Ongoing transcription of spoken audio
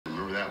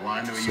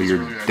So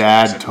your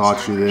dad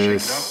taught you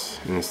this,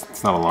 and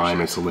it's not a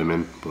lime, it's a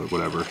lemon, but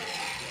whatever.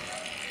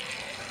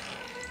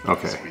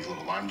 Okay,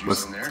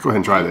 let's go ahead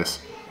and try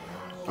this.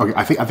 Okay,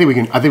 I think we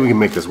can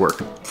make this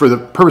work. For the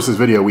purpose of this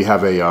video, we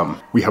have a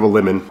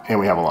lemon and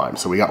we have a lime,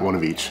 so we got one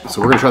of each.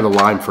 So we're gonna try the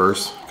lime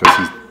first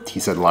because he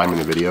said lime in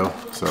the video.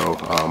 So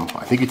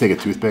I think you take a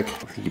toothpick, I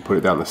think you put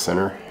it down the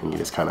center, and you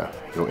just kind of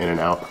go in and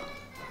out,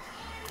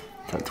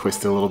 kind of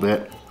twist it a little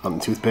bit on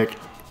the toothpick.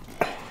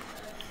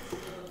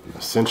 And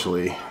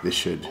essentially, this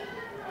should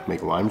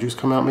make lime juice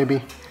come out,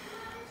 maybe.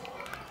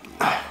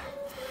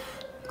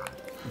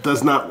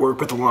 Does not work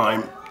with the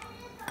lime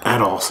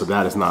at all, so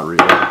that is not real.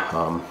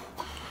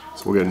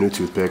 So we'll get a new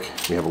toothpick.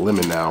 We have a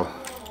lemon now.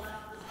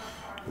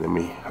 And then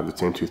we have the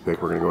same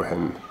toothpick. We're gonna go ahead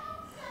and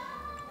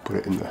put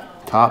it in the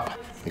top,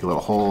 make a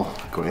little hole,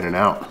 go in and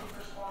out,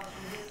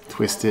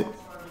 twist it.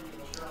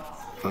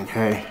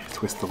 Okay,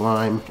 twist the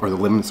lime, or the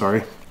lemon,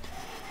 sorry.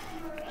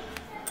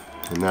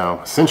 And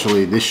now,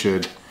 essentially, this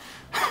should,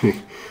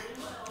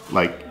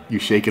 like, you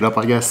shake it up,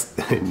 I guess,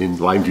 and then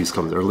lime juice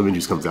comes, or lemon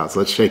juice comes out. So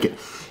let's shake it.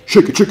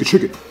 Shake it, shake it,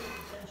 shake it.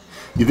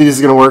 You think this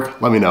is gonna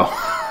work? Let me know.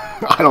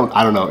 I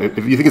don't know. If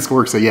you think it's gonna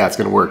work, say yeah, it's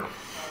gonna work.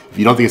 If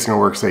you don't think it's gonna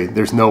work, say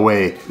there's no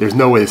way this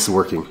is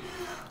working.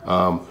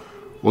 We'll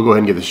go ahead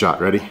and give it a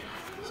shot. Ready?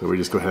 So we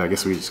just go ahead. I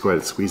guess we just go ahead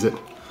and squeeze it.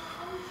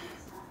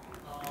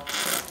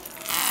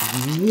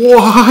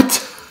 What?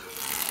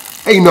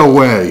 Ain't no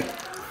way.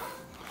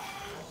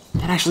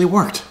 That actually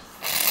worked.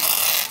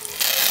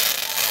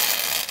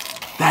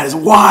 That is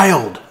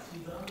wild.